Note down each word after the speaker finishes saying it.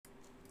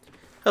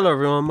Hello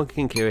everyone,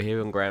 MonkeyKingHero here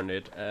on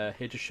Grounded.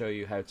 Here to show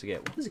you how to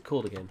get, what is it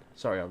called again?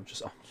 Sorry,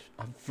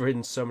 I've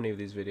written so many of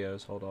these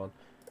videos. Hold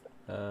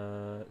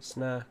on.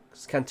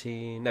 Snacks,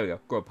 Canteen. There we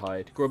go. Grub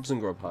Hide, Grubs and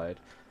Grub Hide.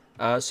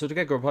 So to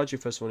get Grub Hide, you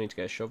first of all need to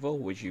get a shovel,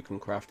 which you can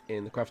craft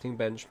in the crafting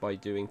bench by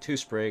doing 2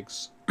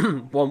 sprigs,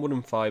 1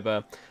 wooden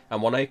fibre,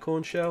 and 1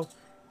 acorn shell.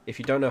 If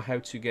you don't know how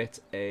to get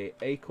a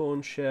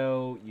acorn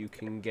shell, you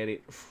can get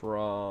it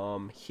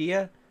from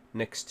here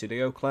next to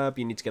the oak lab.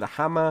 You need to get a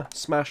hammer,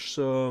 smash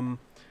some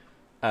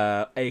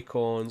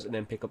acorns, and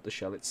then pick up the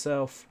shell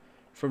itself.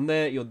 From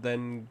there you'll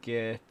then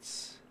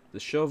get the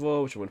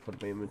shovel, which I'm going to put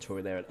in my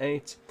inventory there at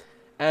 8,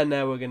 and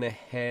now we're going to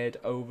head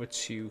over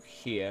to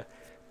here.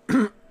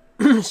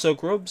 So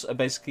grubs are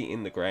basically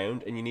in the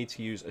ground and you need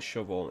to use a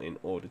shovel in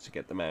order to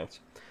get them out.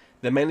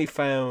 They're mainly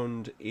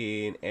found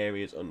in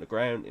areas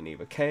underground, in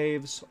either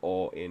caves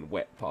or in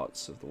wet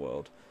parts of the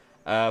world.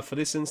 For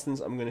this instance,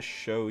 I'm going to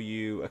show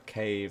you a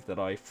cave that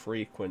I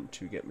frequent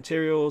to get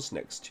materials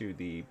next to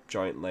the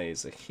giant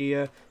laser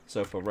here.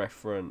 So for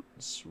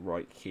reference,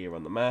 right here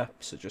on the map,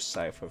 so just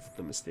south of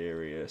the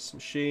mysterious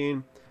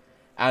machine.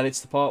 And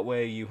it's the part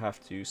where you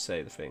have to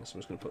say the thing. So I'm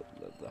just going to put,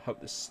 I hope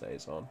this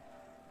stays on.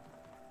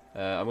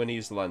 I'm going to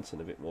use the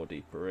lantern a bit more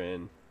deeper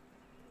in.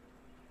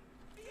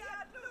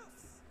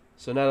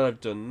 So now that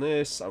I've done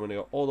this, I'm going to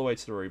go all the way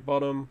to the very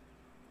bottom,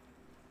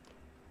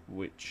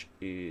 which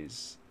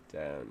is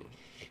down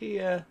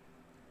here,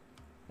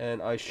 and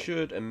I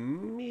should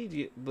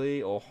immediately,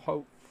 or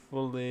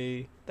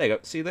hopefully, there you go,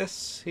 see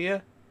this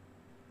here?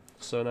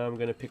 So now I'm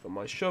going to pick up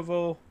my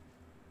shovel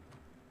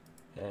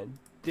and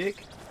dig,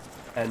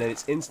 and then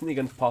it's instantly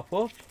going to pop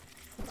up.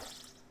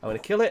 I'm going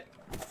to kill it,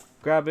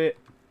 grab it,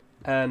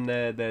 and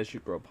there's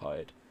your grub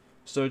hide.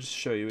 So just to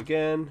show you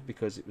again,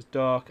 because it was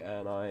dark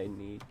and I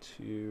need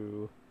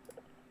to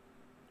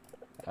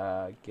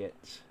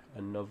get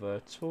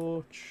another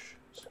torch.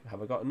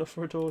 Have I got enough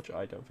for a torch?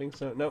 I don't think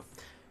so. Nope.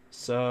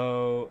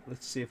 So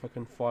let's see if I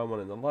can find one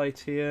in the light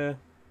here.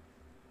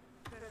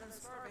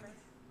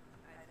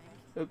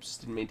 Oops,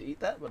 didn't mean to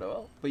eat that, but oh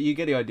well. But you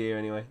get the idea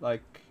anyway.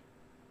 Like,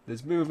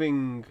 there's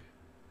moving.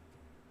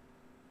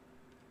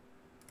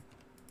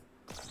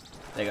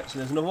 There you go. So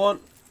there's another one.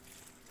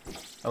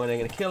 I'm then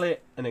going to kill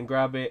it and then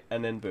grab it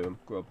and then boom,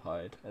 grub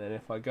hide. And then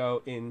if I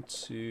go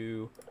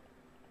into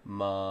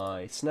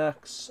my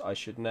snacks, I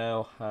should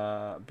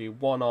now be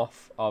one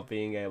off of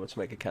being able to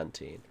make a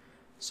canteen.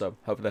 So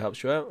hopefully that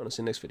helps you out, and I'll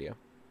see you next video.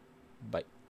 Bye.